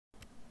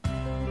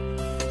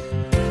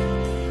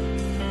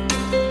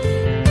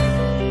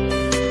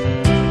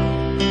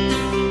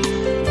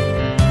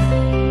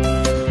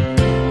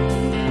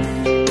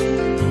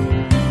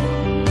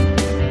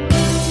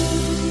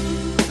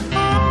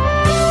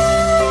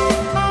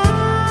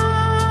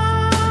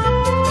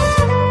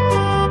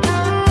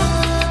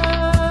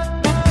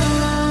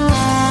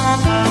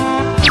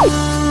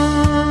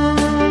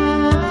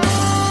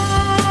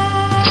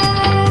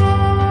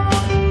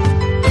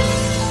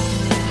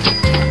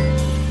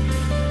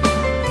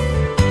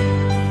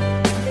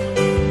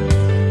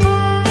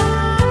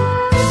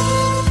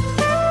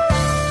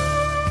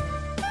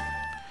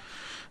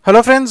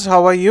Hello friends,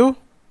 how are you?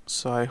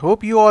 So I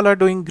hope you all are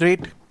doing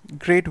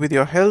great with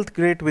your health,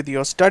 great with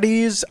your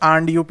studies,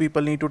 and you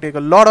people need to take a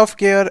lot of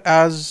care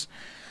as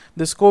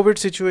this COVID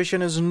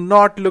situation is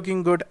not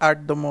looking good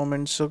at the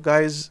moment. So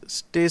guys,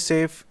 stay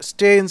safe,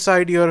 stay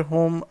inside your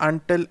home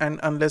until and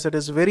unless it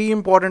is very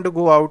important to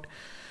go out,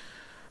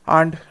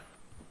 and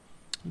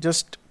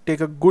just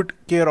take a good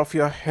care of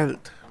your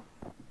health.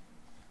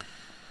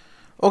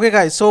 Okay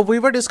guys, so we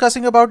were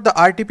discussing about the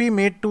RTP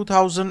made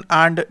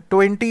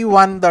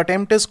 2021. The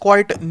attempt is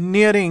quite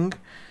nearing.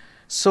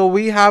 So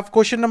we have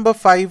question number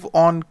 5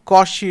 on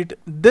cost sheet.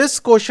 This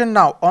question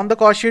now on the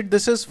cost sheet,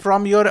 this is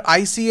from your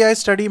ICAI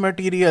study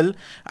material,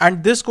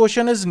 and this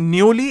question is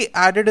newly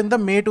added in the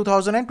May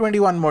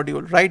 2021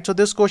 module, right? So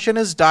this question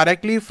is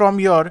directly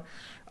from your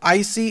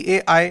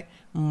ICAI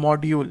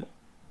module.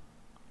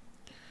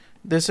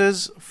 This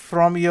is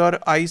from your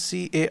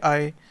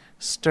ICAI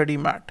study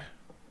mat.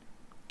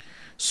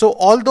 So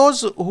all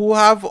those who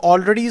have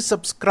already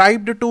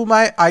subscribed to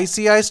my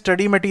ICAI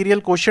study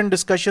material question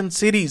discussion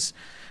series,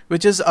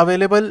 which is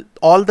available,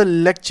 all the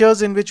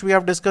lectures in which we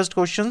have discussed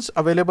questions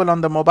available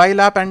on the mobile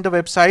app and the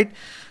website.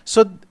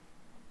 So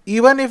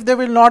even if they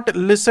will not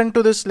listen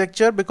to this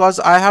lecture,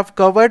 because I have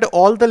covered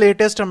all the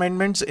latest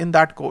amendments in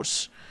that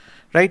course,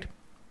 right?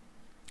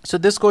 So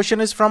this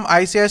question is from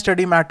ICAI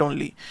study mat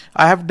only.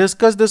 I have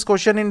discussed this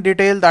question in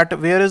detail, that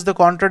where is the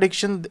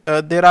contradiction.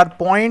 There are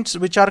points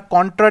which are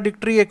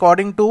contradictory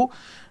according to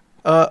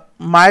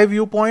my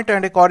viewpoint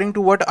and according to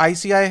what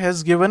ICAI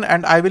has given,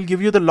 and I will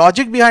give you the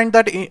logic behind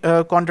that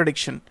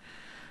contradiction,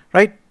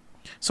 right?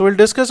 So we'll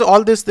discuss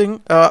all this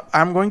thing.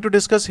 I'm going to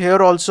discuss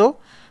here also.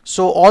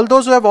 So all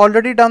those who have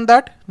already done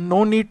that,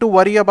 no need to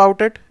worry about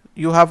it.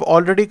 You have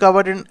already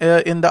covered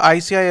in the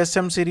ICAI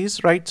SM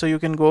series, right? So you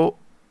can go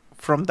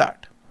from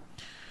that.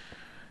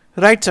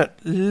 Right, sir.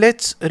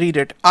 Let's read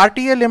it.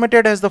 RTA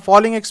Limited has the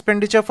following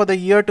expenditure for the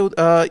year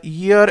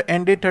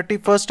ended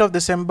 31st of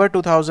December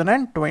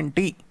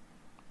 2020.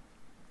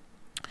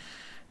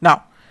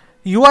 Now,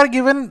 you are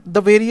given the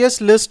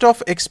various list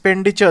of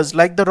expenditures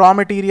like the raw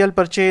material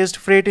purchased,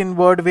 freight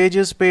inward,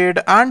 wages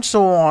paid, and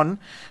so on.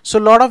 So a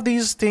lot of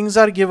these things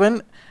are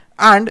given,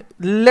 and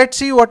let's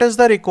see what is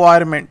the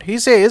requirement. He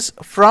says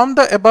from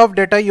the above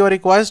data you are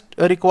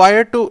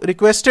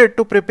requested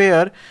to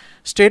prepare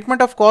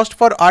statement of cost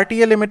for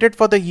RTA Limited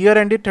for the year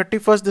ended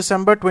 31st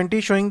December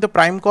 20, showing the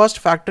prime cost,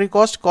 factory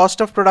cost,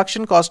 cost of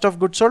production, cost of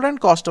goods sold,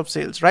 and cost of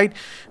sales, right?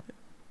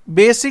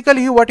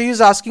 Basically what he is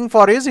asking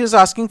for is, he is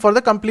asking for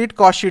the complete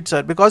cost sheet,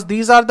 sir, because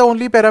these are the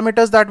only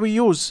parameters that we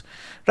use,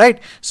 right?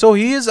 So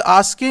he is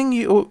asking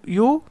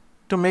you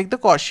to make the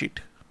cost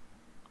sheet,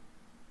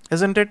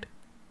 isn't it?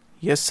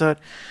 Yes, sir.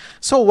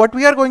 So what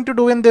we are going to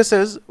do in this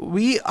is,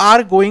 we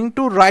are going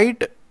to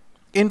write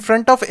in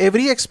front of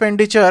every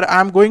expenditure,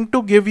 I am going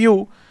to give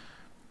you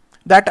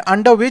that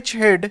under which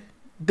head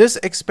this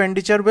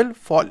expenditure will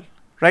fall,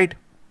 right?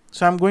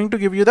 So I'm going to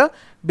give you the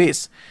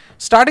base.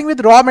 Starting with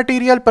raw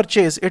material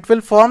purchase, it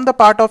will form the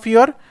part of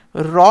your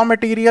raw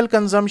material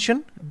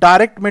consumption,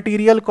 direct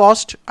material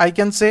cost, I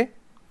can say,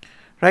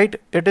 right?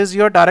 It is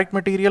your direct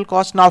material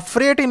cost. Now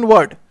freight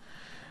inward.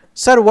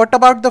 Sir, what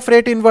about the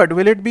freight inward?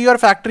 Will it be your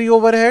factory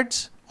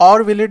overheads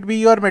or will it be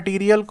your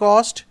material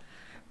cost?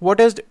 What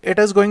is it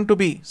is going to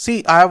be?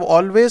 See, I have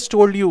always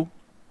told you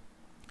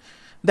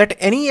that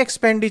any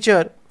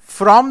expenditure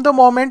from the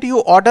moment you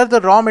order the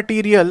raw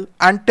material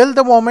until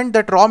the moment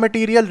that raw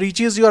material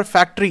reaches your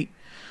factory,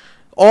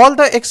 all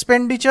the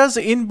expenditures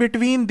in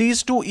between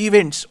these two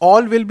events,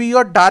 all will be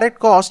your direct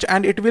cost,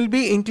 and it will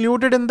be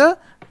included in the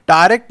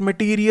direct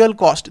material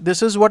cost.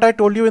 This is what I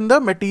told you in the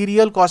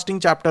material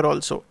costing chapter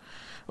also.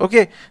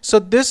 Okay, so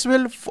this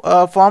will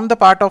form the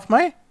part of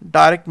my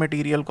direct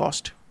material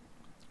cost.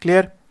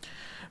 Clear?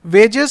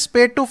 Wages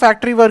paid to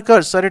factory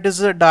workers, sir, it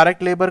is a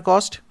direct labor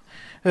cost.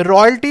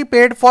 Royalty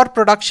paid for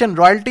production,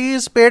 royalty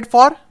is paid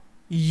for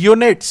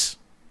units,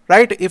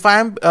 right? If I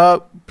am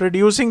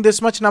producing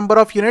this much number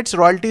of units,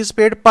 royalty is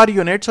paid per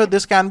unit, so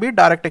this can be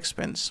direct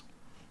expense.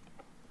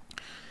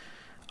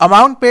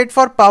 Amount paid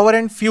for power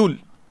and fuel.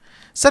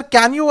 Sir,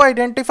 can you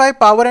identify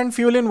power and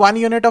fuel in 1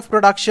 unit of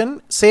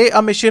production? Say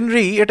a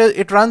machinery,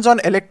 it runs on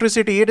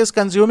electricity, it is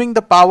consuming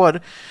the power,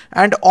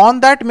 and on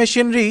that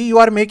machinery you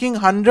are making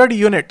 100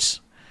 units.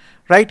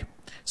 Right?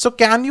 So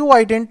can you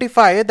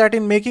identify that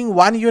in making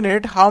 1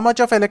 unit, how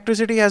much of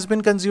electricity has been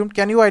consumed?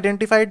 Can you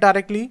identify it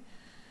directly?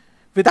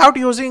 Without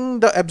using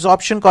the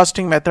absorption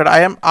costing method, I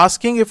am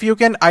asking if you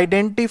can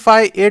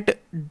identify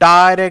it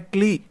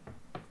directly.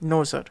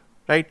 No, sir.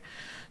 Right?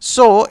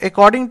 So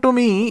according to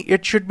me,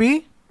 it should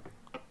be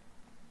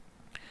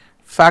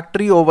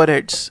factory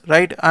overheads.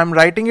 Right? I am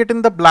writing it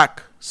in the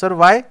black. Sir,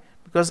 why?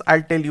 Because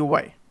I'll tell you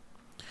why.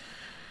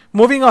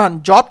 Moving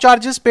on, job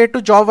charges paid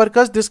to job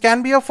workers. This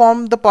can be a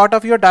part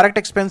of your direct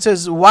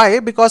expenses.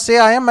 Why? Because say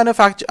I am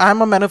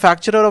a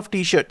manufacturer of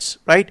t-shirts,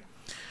 right?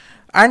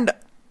 And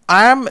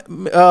I am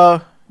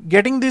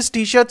getting these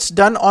t-shirts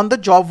done on the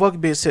job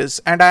work basis,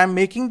 and I am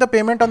making the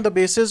payment on the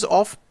basis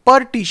of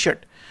per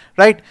t-shirt,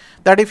 right?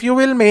 That if you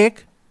will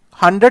make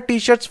 100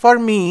 t-shirts for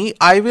me,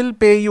 I will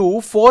pay you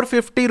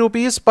 450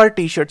 rupees per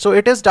t-shirt. So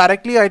it is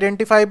directly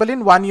identifiable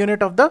in 1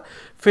 unit of the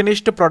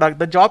finished product.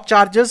 The job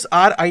charges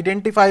are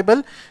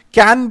identifiable,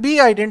 can be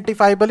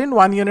identifiable in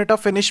 1 unit of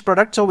finished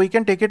product. So we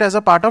can take it as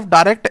a part of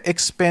direct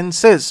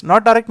expenses,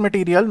 not direct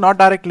material, not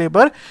direct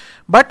labor,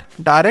 but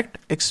direct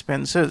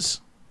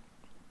expenses,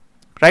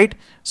 right?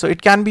 So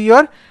it can be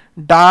your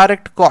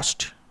direct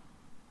cost,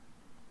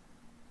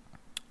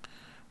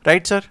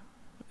 right, sir?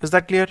 Is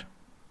that clear?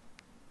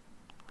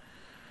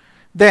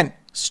 Then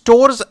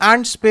stores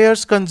and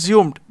spares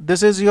consumed.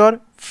 This is your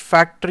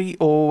factory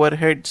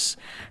overheads.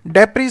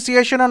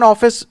 Depreciation on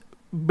office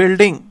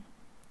building.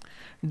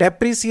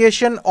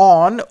 Depreciation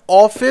on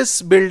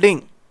office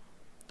building.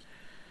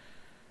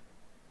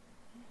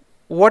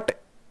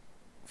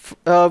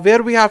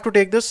 Where we have to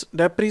take this?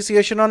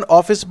 Depreciation on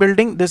office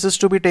building. This is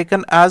to be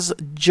taken as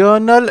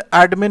journal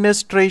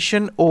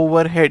administration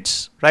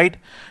overheads, right?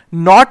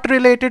 Not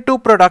related to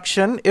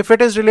production. If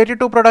it is related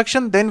to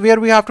production, then where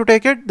we have to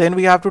take it? Then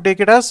we have to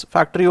take it as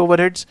factory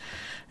overheads.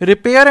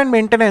 Repair and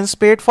maintenance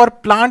paid for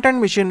plant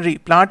and machinery.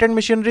 Plant and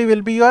machinery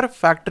will be your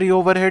factory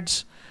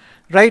overheads,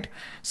 right?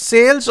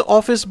 Sales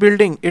office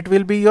building, it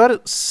will be your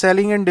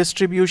selling and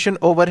distribution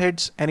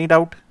overheads. Any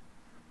doubt?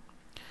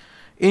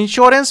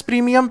 Insurance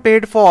premium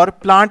paid for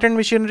plant and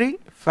machinery,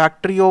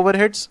 factory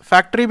overheads.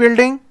 Factory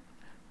building,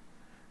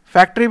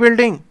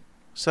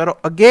 sir,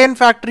 again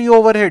factory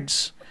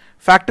overheads.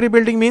 Factory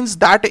building means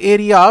that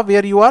area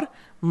where you are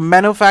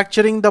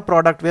manufacturing the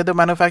product, where the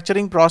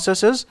manufacturing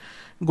process is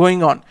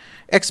going on.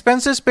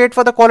 Expenses paid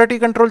for the quality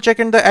control check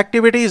and the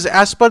activities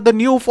as per the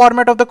new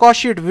format of the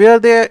cost sheet, where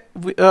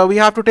we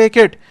have to take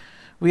it.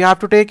 We have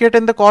to take it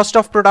in the cost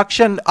of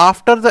production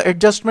after the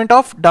adjustment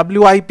of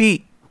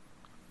WIP.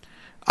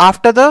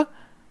 After the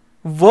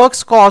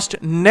works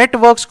cost, net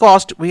works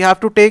cost, we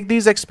have to take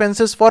these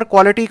expenses for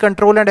quality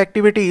control and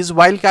activities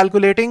while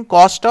calculating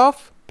cost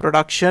of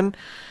production.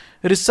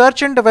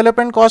 Research and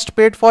development cost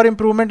paid for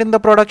improvement in the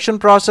production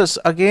process,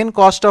 again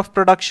cost of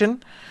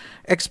production.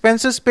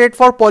 Expenses paid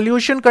for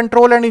pollution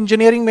control and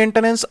engineering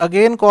maintenance,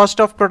 again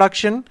cost of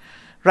production,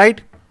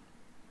 right?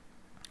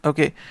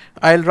 Okay,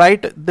 I'll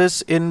write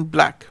this in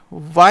black.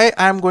 Why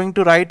I'm going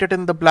to write it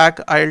in the black,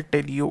 I'll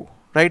tell you,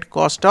 right?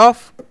 Cost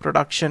of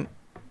production.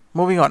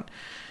 Moving on.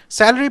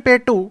 Salary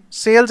paid to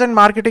sales and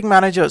marketing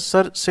managers,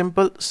 sir,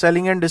 simple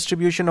selling and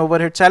distribution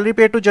overhead. Salary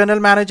paid to general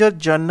manager,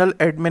 general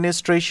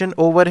administration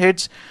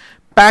overheads.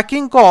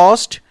 Packing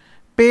cost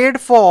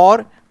paid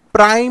for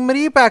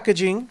primary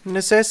packaging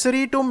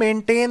necessary to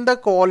maintain the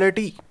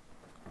quality.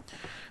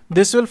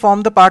 This will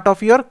form the part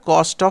of your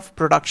cost of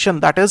production,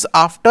 that is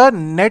after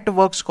net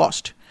works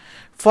cost.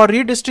 For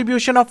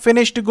redistribution of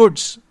finished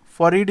goods,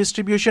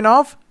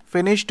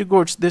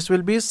 this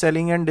will be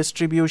selling and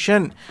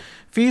distribution.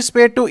 Fees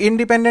paid to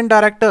independent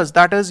directors,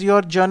 that is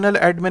your general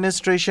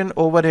administration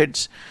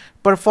overheads.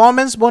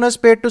 Performance bonus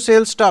paid to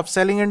sales staff,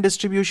 selling and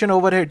distribution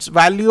overheads.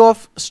 Value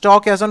of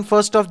stock as on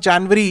 1st of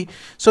January.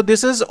 So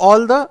this is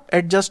all the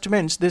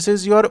adjustments. This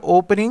is your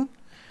opening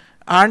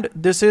and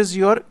this is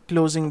your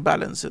closing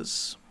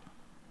balances.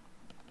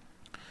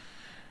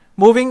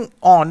 Moving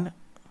on.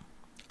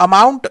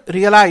 Amount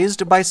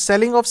realized by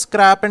selling of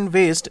scrap and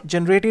waste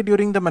generated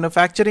during the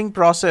manufacturing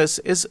process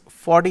is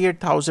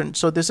 48,000.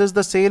 So this is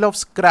the sale of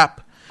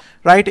scrap,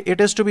 right?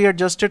 It is to be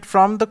adjusted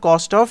from the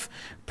cost of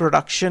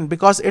production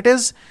because it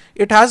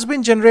has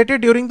been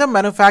generated during the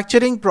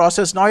manufacturing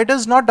process. Now it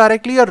is not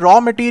directly a raw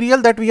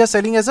material that we are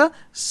selling as a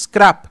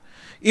scrap.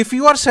 If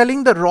you are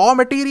selling the raw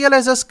material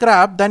as a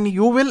scrap, then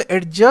you will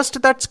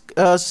adjust that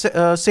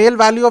sale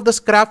value of the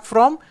scrap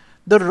from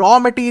the raw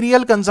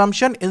material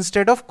consumption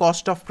instead of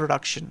cost of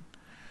production,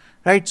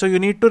 right? So you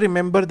need to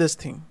remember this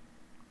thing,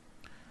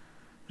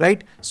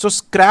 right? So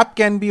scrap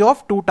can be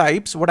of two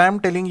types. What I am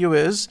telling you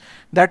is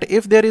that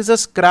if there is a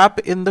scrap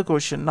in the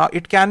question, now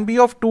it can be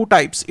of two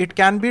types. It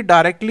can be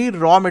directly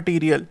raw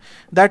material.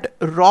 That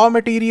raw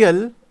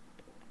material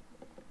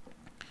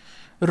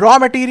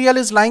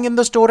is lying in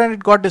the store and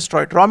it got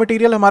destroyed. Raw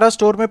material हमारा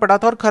store में पड़ा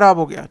था और खराब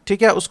हो गया,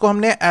 ठीक है? उसको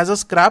हमने as a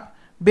scrap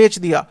बेच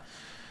दिया.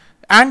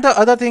 And the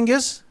other thing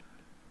is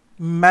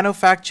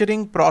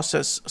manufacturing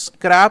process,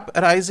 scrap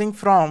arising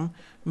from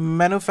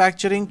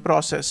manufacturing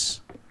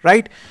process,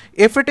 right?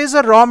 If it is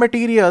a raw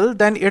material,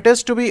 then it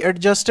is to be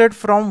adjusted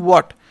from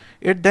what?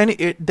 Then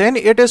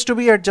it is to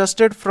be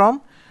adjusted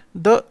from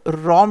the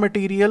raw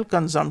material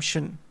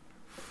consumption,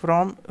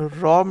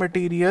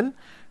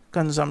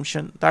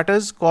 that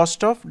is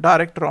cost of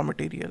direct raw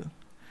material,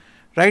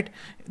 right?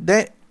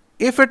 Then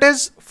if it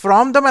is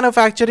from the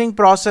manufacturing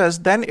process,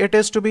 then it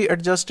is to be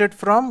adjusted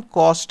from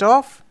cost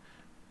of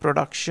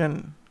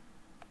production,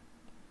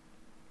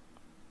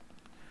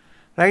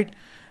 right?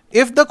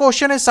 If the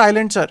question is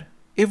silent, sir,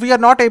 if we are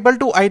not able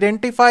to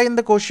identify in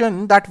the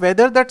question that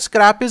whether that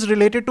scrap is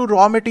related to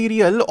raw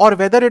material or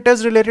whether it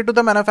is related to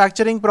the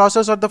manufacturing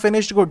process or the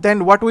finished good,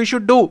 then what we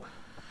should do?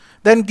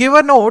 Then give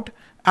a note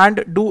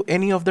and do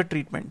any of the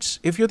treatments.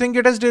 If you think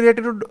it is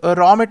related to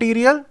raw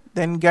material,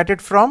 then get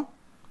it from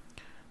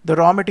The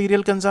raw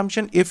material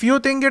consumption. If you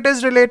think it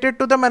is related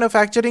to the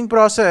manufacturing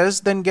process,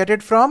 then get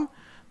it from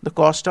the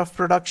cost of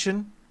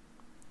production,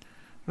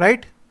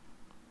 right?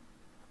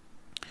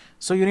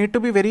 So you need to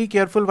be very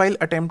careful while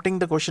attempting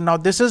the question. Now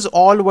this is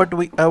all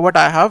what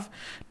I have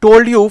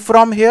told you.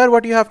 From here,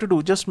 what you have to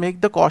do, just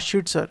make the cost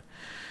sheet, sir.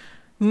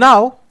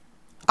 Now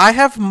I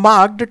have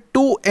marked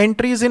two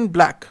entries in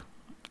black.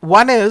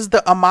 One is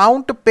the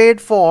amount paid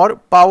for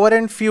power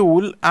and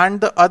fuel, and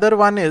the other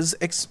one is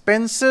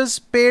expenses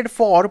paid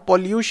for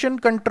pollution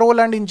control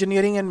and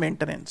engineering and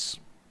maintenance,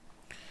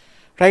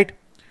 right?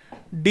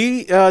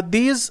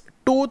 These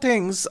two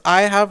things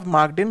I have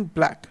marked in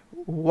black.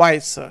 Why,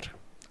 sir?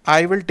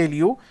 I will tell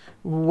you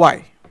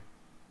why.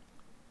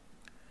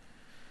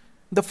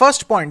 The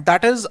first point,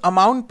 that is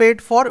amount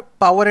paid for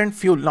power and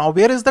fuel. Now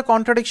where is the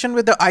contradiction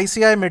with the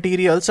ICI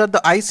material? Sir,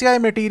 the ICI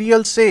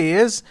material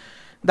says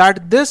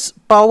that this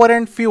power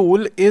and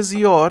fuel is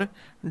your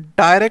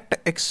direct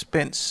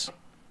expense.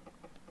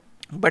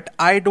 But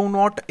I do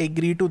not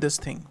agree to this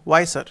thing.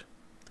 Why, sir?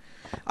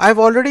 I've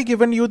already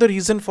given you the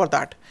reason for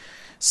that.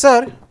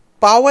 Sir,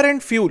 power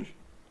and fuel.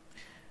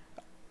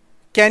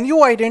 Can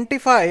you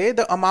identify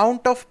the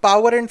amount of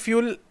power and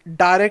fuel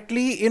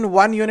directly in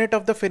 1 unit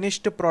of the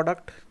finished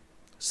product?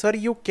 Sir,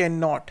 you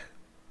cannot.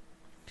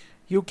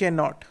 You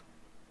cannot.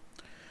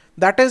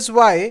 That is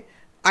why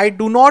I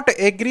do not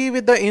agree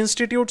with the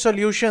institute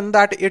solution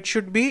that it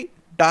should be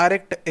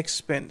direct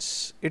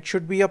expense. It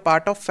should be a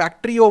part of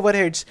factory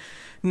overheads.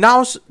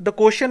 Now the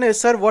question is,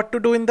 sir, what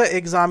to do in the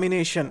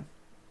examination?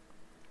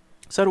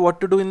 Sir, what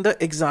to do in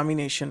the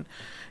examination?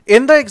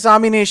 In the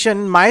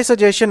examination, my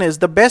suggestion is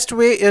the best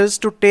way is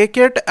to take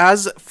it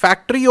as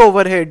factory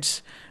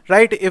overheads,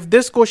 right? If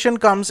this question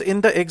comes in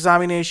the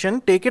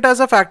examination, take it as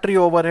a factory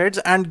overheads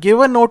and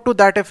give a note to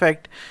that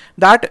effect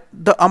that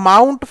the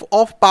amount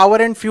of power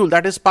and fuel,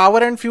 that is power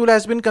and fuel,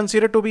 has been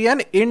considered to be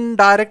an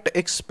indirect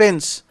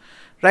expense,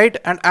 right?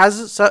 And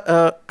as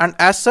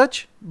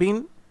such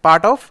been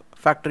part of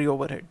factory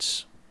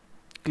overheads.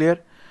 Clear?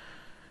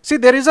 See,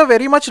 there is a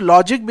very much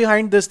logic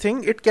behind this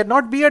thing. It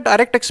cannot be a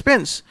direct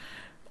expense.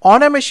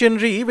 On a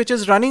machinery which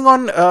is running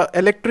on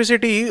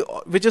electricity,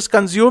 which is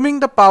consuming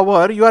the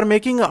power, you are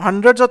making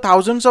hundreds or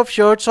thousands of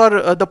shirts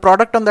or the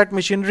product on that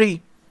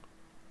machinery.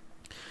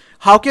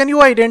 How can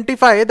you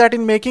identify that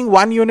in making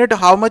 1 unit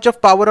how much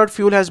of power or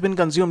fuel has been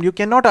consumed? You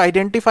cannot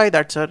identify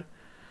that, sir.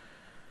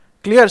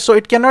 Clear? So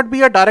it cannot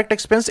be a direct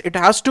expense. It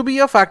has to be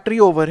a factory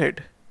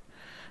overhead.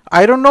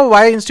 I don't know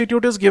why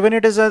institute is given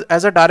it as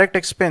a direct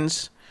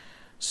expense.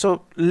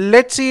 So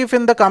let's see if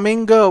in the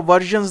coming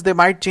versions they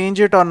might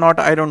change it or not.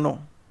 I don't know.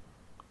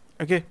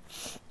 Okay.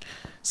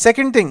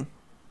 Second thing,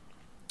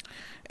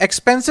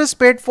 expenses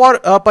paid for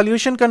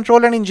pollution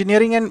control and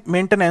engineering and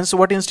maintenance.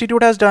 What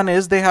institute has done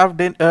is they have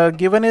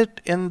given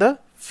it in the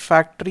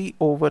factory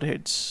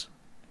overheads,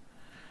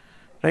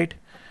 right?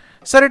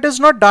 Sir, it is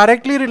not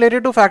directly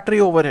related to factory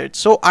overheads.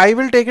 So I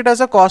will take it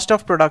as a cost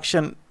of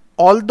production,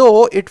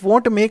 although it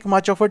won't make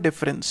much of a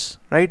difference,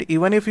 right?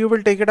 Even if you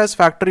will take it as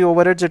factory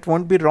overheads, it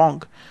won't be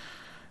wrong.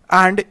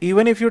 And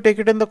even if you take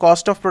it in the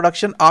cost of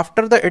production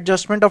after the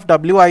adjustment of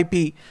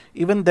WIP,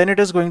 even then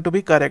it is going to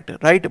be correct,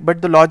 right?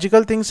 But the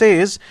logical thing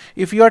says,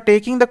 if you are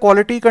taking the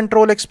quality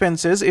control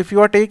expenses, if you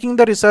are taking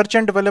the research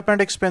and development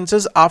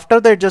expenses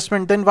after the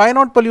adjustment, then why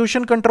not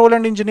pollution control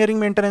and engineering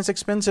maintenance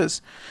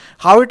expenses?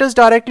 How it is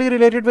directly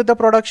related with the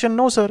production?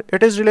 No, sir.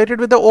 It is related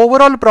with the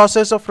overall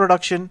process of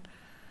production,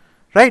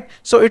 right?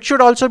 So it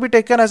should also be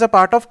taken as a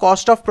part of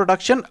cost of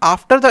production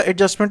after the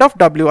adjustment of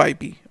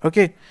WIP.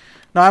 Okay.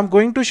 Now I'm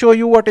going to show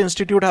you what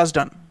institute has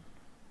done.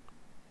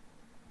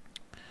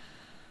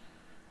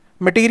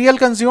 Material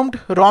consumed,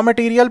 raw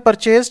material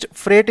purchased,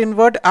 freight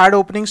inward, add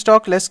opening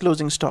stock, less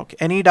closing stock.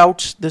 Any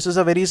doubts? This is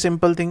a very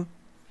simple thing,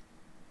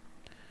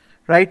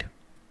 right?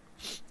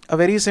 A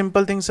very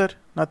simple thing, sir.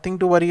 Nothing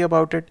to worry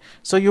about it.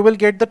 So you will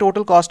get the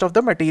total cost of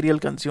the material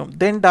consumed.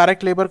 Then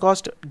direct labor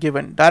cost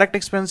given. Direct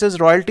expenses,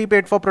 royalty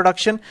paid for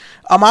production,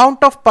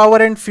 amount of power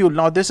and fuel.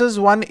 Now this is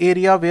one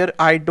area where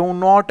I do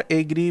not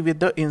agree with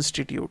the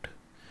institute.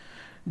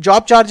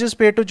 Job charges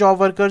paid to job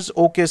workers.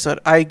 Okay, sir.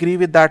 I agree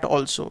with that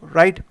also,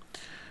 right?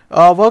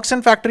 Works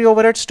and factory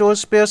overhead,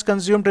 stores, spares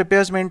consumed,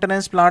 repairs,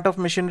 maintenance, plant of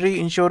machinery,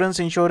 insurance,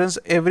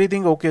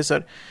 everything. Okay,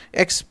 sir.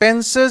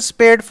 Expenses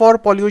paid for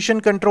pollution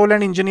control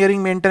and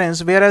engineering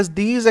maintenance, whereas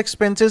these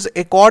expenses,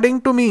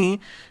 according to me,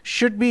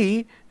 should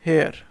be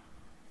here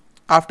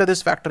after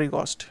this factory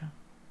cost,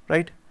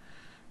 right?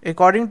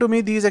 According to me,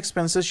 these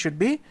expenses should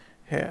be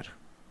here.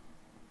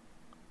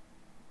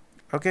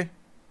 Okay.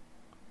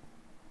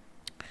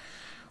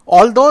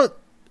 Although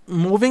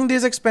moving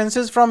these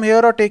expenses from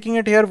here or taking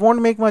it here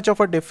won't make much of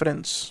a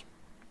difference.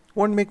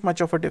 Won't make much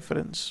of a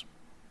difference.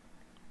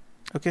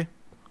 Okay.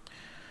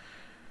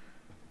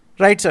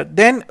 Right, sir.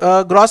 Then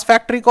gross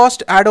factory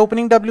cost, add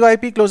opening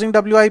WIP, closing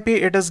WIP,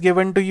 it is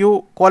given to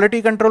you.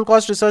 Quality control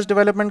cost, research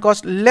development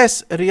cost,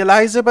 less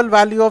realizable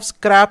value of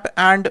scrap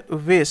and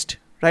waste,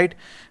 right?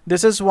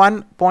 This is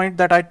one point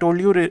that I told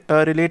you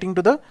relating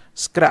to the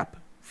scrap.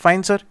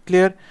 Fine, sir.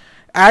 Clear.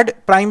 Add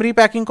primary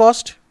packing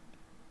cost.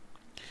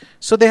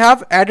 So they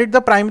have added the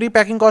primary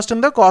packing cost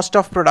and the cost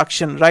of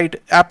production, right?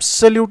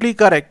 Absolutely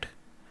correct,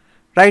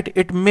 right?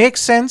 It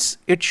makes sense.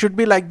 It should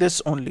be like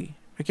this only.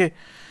 Okay.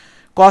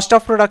 Cost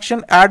of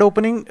production, add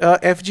opening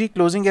FG,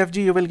 closing FG,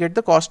 you will get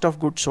the cost of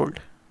goods sold,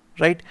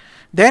 right?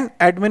 Then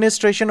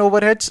administration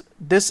overheads.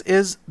 This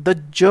is the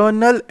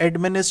journal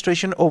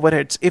administration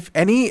overheads. If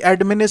any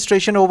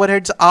administration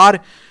overheads are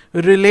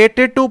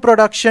related to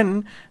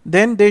production,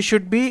 then they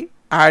should be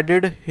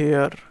added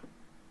here,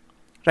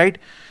 right?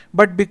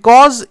 But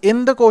because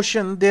in the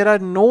question there are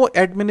no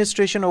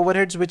administration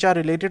overheads which are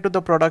related to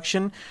the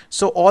production,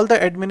 so all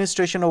the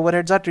administration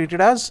overheads are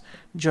treated as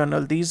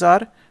journal. These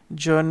are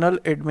journal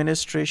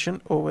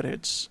administration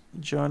overheads,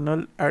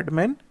 journal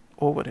admin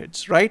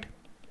overheads, right?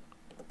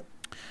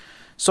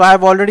 So I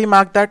have already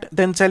marked that.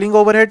 Then selling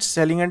overheads,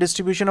 selling and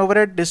distribution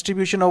overhead,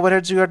 distribution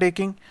overheads you are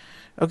taking.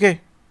 Okay.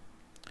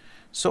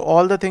 So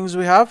all the things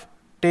we have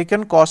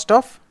taken, cost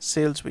of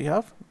sales we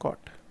have got.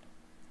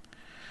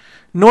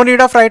 No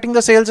need of writing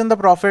the sales and the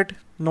profit.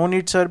 No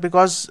need, sir,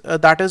 because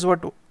that is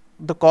what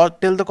the cost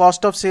till the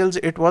cost of sales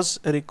it was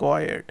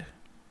required.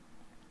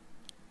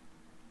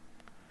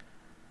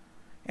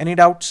 Any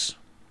doubts?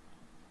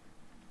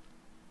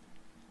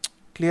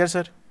 Clear,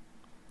 sir?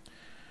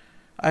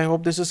 I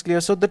hope this is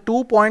clear. So the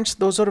 2 points,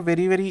 those are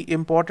very, very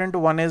important.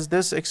 One is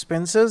this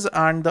expenses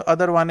and the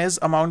other one is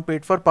amount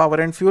paid for power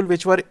and fuel,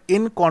 which were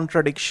in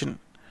contradiction.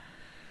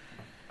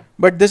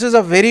 But this is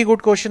a very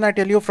good question. I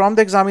tell you, from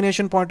the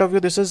examination point of view,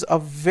 this is a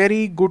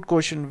very good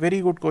question,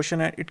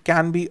 and it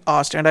can be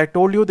asked. And I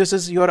told you this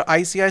is your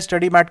ICI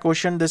study mat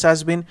question. This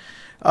has been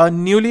a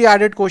newly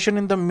added question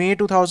in the May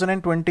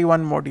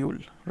 2021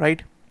 module,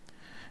 right?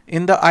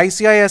 In the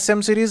ICI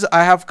SM series,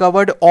 I have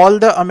covered all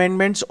the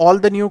amendments, all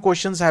the new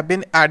questions have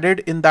been added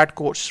in that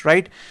course,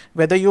 right?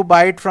 Whether you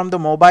buy it from the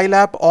mobile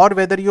app or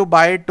whether you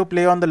buy it to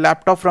play on the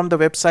laptop from the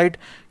website,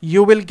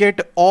 you will get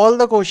all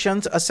the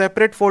questions. A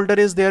separate folder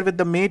is there with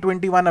the May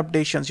 21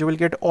 updations. You will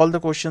get all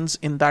the questions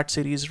in that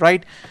series,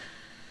 right?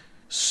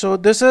 So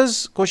this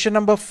is question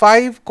number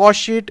 5, cost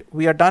sheet.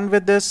 We are done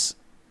with this.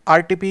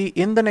 RTP.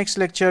 In the next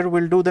lecture,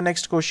 we'll do the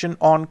next question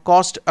on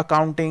cost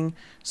accounting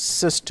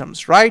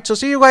systems, right? So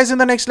see you guys in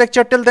the next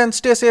lecture. Till then,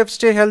 stay safe,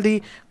 stay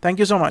healthy. Thank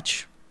you so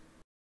much.